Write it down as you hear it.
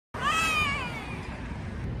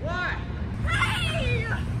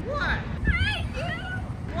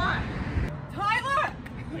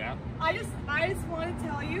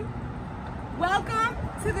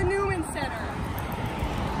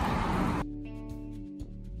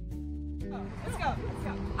Let's go.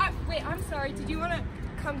 Wait, I'm sorry. Did you want to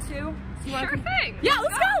come too? Sure thing. Yeah,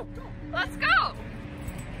 let's go. Let's go.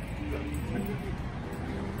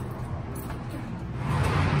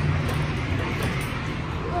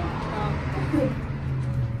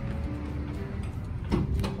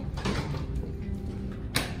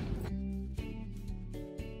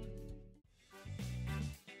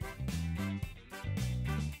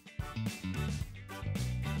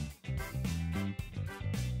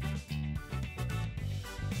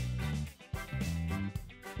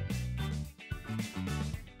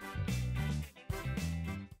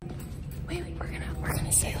 Wait, we're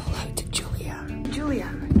gonna say hello to Julia.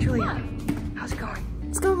 Julia, how's it going?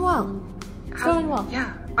 It's going well. It's going well.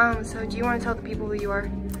 Yeah. So do you want to tell the people who you are?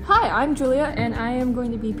 Hi, I'm Julia, and I am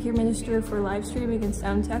going to be peer minister for live streaming and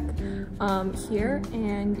sound tech here,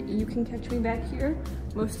 and you can catch me back here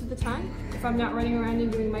most of the time if I'm not running around and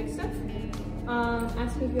doing mic stuff.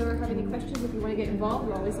 Ask me if you ever have any questions, if you want to get involved.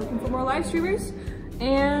 We're always looking for more live streamers.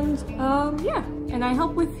 And yeah, and I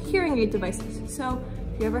help with hearing aid devices. So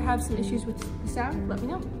if you ever have some issues with the sound, let me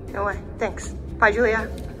know. No way. Thanks. Bye, Julia.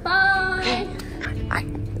 Bye! I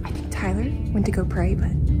think Tyler went to go pray,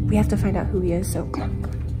 but we have to find out who he is, so come on.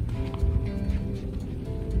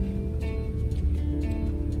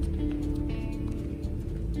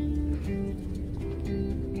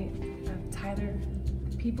 Tyler,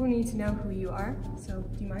 people need to know who you are, so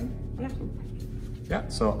do you mind? Yeah. Yeah,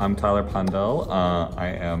 so I'm Tyler Pondell. I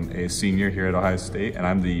am a senior here at Ohio State, and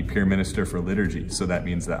I'm the peer minister for liturgy. So that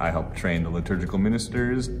means that I help train the liturgical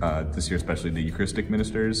ministers, this year especially the Eucharistic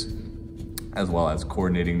ministers, as well as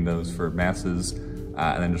coordinating those for masses,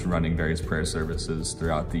 and then just running various prayer services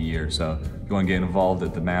throughout the year. So if you want to get involved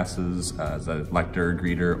at the masses as a lector,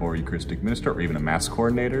 greeter, or Eucharistic minister, or even a mass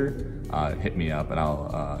coordinator, hit me up and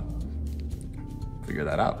I'll figure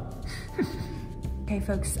that out. Okay,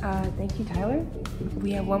 folks, thank you, Tyler.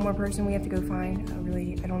 We have one more person we have to go find. I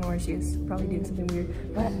don't know where she is. Probably doing something weird,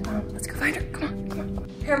 but let's go find her. Come on.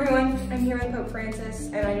 Hey everyone, I'm here with Pope Francis,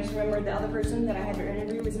 and I just remembered the other person that I had to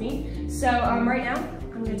interview was me. So right now,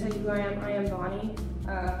 I'm gonna tell you who I am. I am Bonnie.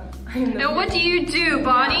 Now what do you do,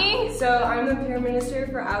 Bonnie? So I'm the peer minister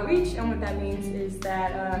for outreach, and what that means is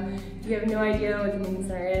that if you have no idea what the Newman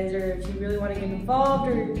Center is, or if you really want to get involved,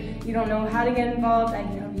 or you don't know how to get involved, I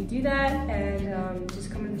can help you do that, and just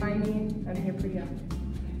come and find me. I'm here pretty often.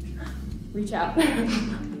 Reach out.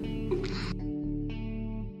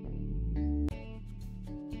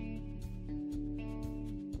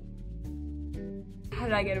 How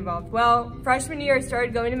did I get involved? Well, freshman year I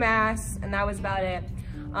started going to Mass, and that was about it.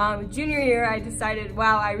 Junior year I decided,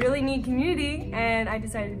 wow, I really need community, and I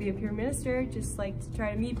decided to be a peer minister, just like to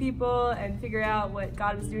try to meet people and figure out what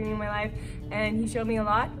God was doing in my life, and he showed me a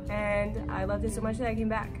lot, and I loved it so much that I came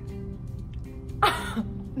back.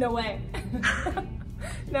 No way.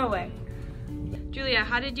 No way. Julia,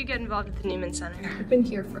 how did you get involved with the Newman Center? I've been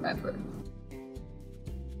here forever.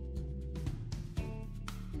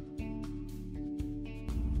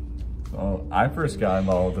 Well, I first got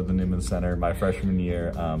involved at the Newman Center my freshman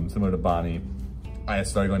year, similar to Bonnie. I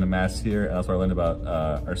started going to Mass here, and that's where I learned about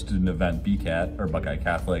our student event, BCAT, or Buckeye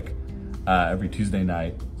Catholic, every Tuesday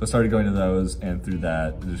night. So I started going to those, and through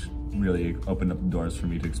that, it just really opened up the doors for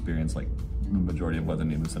me to experience like the majority of what the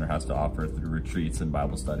Newman Center has to offer through retreats and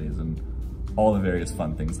Bible studies and all the various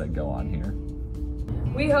fun things that go on here.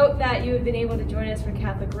 We hope that you have been able to join us for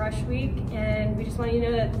Catholic Rush Week, and we just want you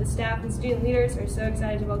to know that the staff and student leaders are so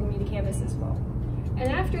excited to welcome you to campus this fall.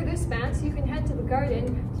 And after this Mass, you can head to the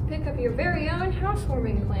garden to pick up your very own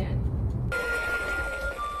housewarming plan.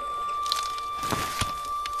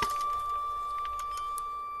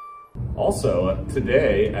 Also,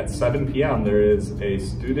 today at 7 p.m. there is a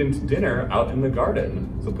student dinner out in the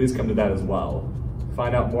garden, so please come to that as well. To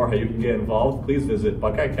find out more how you can get involved, please visit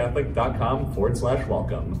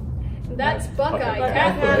buckeyecatholic.com/welcome. That's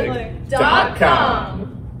buckeyecatholic.com.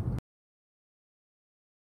 buckeyecatholic.com.